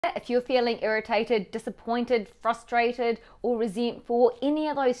If you're feeling irritated, disappointed, frustrated, or resentful, any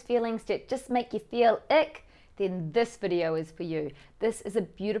of those feelings that just make you feel ick, then this video is for you. This is a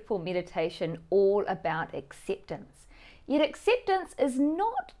beautiful meditation all about acceptance. Yet acceptance is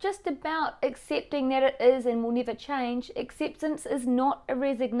not just about accepting that it is and will never change. Acceptance is not a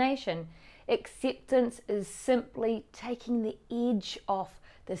resignation. Acceptance is simply taking the edge off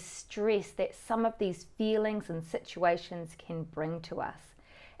the stress that some of these feelings and situations can bring to us.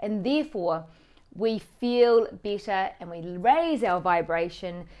 And therefore, we feel better and we raise our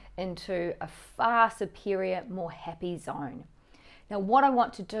vibration into a far superior, more happy zone. Now, what I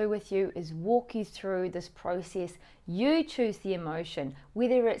want to do with you is walk you through this process. You choose the emotion,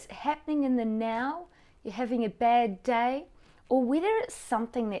 whether it's happening in the now, you're having a bad day, or whether it's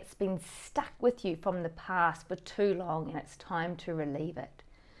something that's been stuck with you from the past for too long and it's time to relieve it.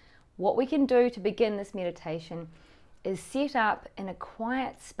 What we can do to begin this meditation is set up in a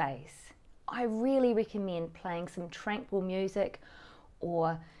quiet space. I really recommend playing some tranquil music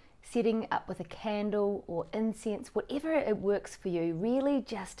or setting up with a candle or incense, whatever it works for you, really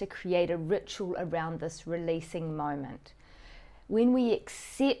just to create a ritual around this releasing moment. When we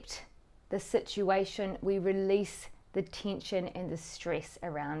accept the situation, we release the tension and the stress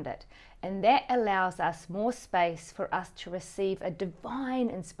around it. And that allows us more space for us to receive a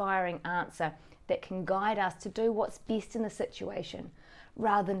divine, inspiring answer that can guide us to do what's best in the situation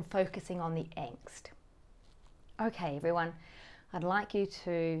rather than focusing on the angst. Okay, everyone, I'd like you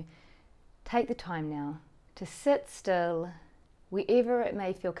to take the time now to sit still wherever it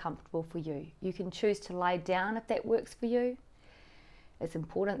may feel comfortable for you. You can choose to lie down if that works for you. It's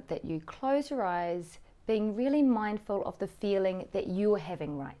important that you close your eyes, being really mindful of the feeling that you're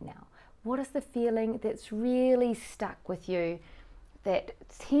having right now. What is the feeling that's really stuck with you that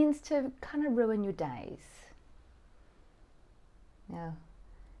tends to kind of ruin your days? Now,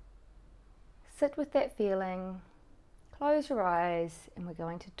 sit with that feeling, close your eyes, and we're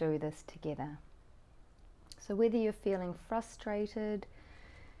going to do this together. So whether you're feeling frustrated,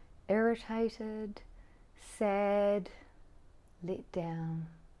 irritated, sad, let down,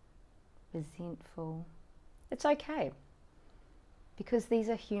 resentful, it's okay, because these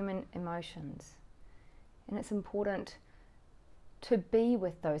are human emotions, and it's important to be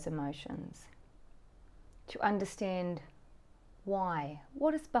with those emotions, to understand why,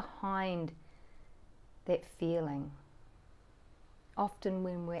 what is behind that feeling. Often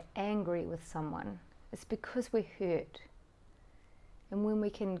when we're angry with someone, it's because we're hurt. And when we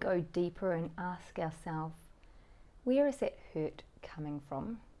can go deeper and ask ourselves, where is that hurt coming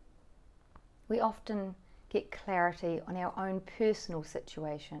from? We often get clarity on our own personal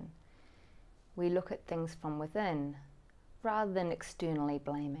situation. We look at things from within rather than externally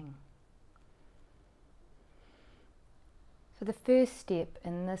blaming. So the first step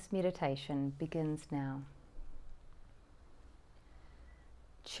in this meditation begins now.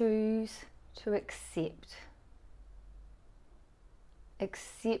 Choose to accept.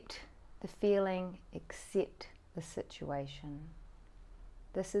 Accept the feeling, accept the situation.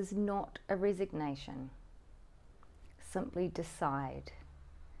 This is not a resignation. Simply decide.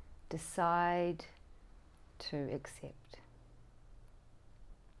 Decide to accept.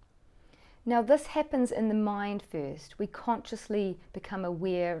 Now this happens in the mind first. We consciously become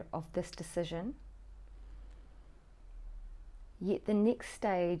aware of this decision. Yet the next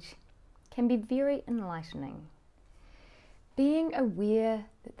stage can be very enlightening. Being aware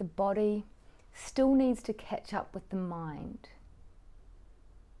that the body still needs to catch up with the mind.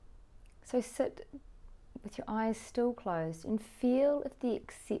 So sit with your eyes still closed and feel if the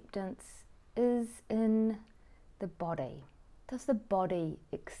acceptance is in the body. Does the body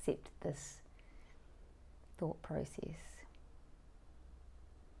accept this thought process?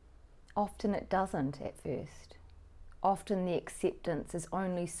 Often it doesn't at first. Often the acceptance is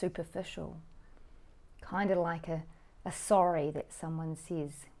only superficial, kind of like a sorry that someone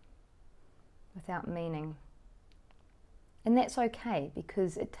says without meaning. And that's okay,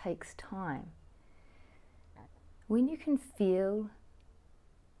 because it takes time. When you can feel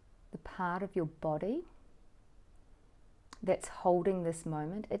the part of your body that's holding this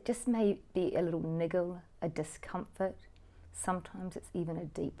moment, it just may be a little niggle, a discomfort. Sometimes it's even a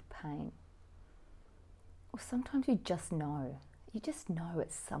deep pain. Or sometimes you just know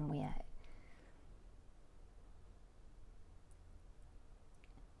it's somewhere.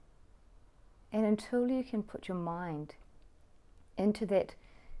 And until you can put your mind into that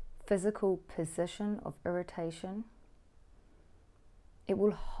physical position of irritation, it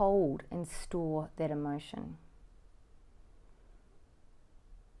will hold and store that emotion.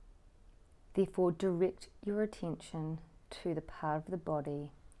 Therefore, direct your attention to the part of the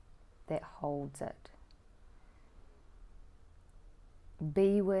body that holds it.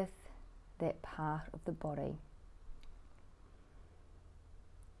 Be with that part of the body.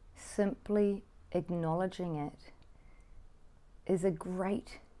 Simply acknowledging it is a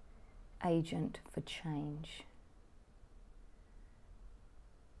great agent for change.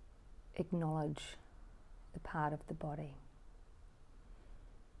 Acknowledge the part of the body.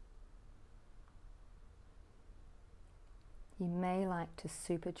 You may like to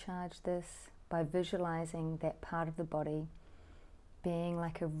supercharge this by visualizing that part of the body being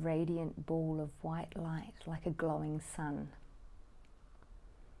like a radiant ball of white light, like a glowing sun.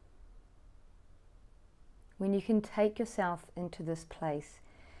 When you can take yourself into this place,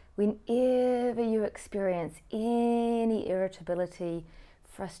 whenever you experience any irritability,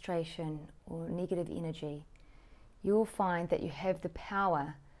 frustration, or negative energy, you will find that you have the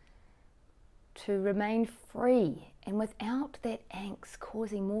power to remain free and without that angst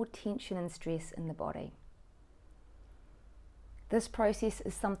causing more tension and stress in the body. This process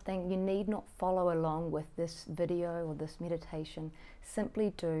is something you need not follow along with this video or this meditation.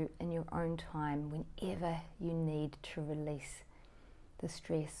 Simply do in your own time whenever you need to release the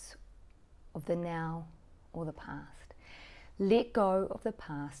stress of the now or the past. Let go of the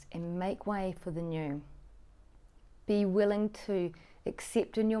past and make way for the new. Be willing to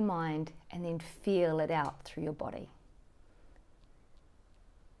accept in your mind and then feel it out through your body.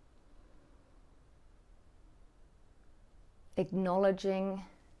 Acknowledging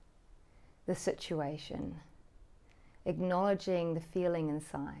the situation, acknowledging the feeling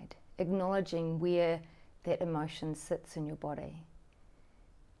inside, acknowledging where that emotion sits in your body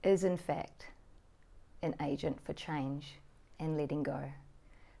is in fact an agent for change and letting go.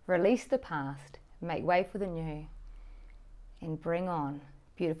 Release the past, make way for the new, and bring on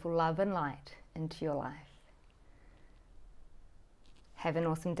beautiful love and light into your life. Have an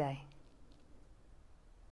awesome day.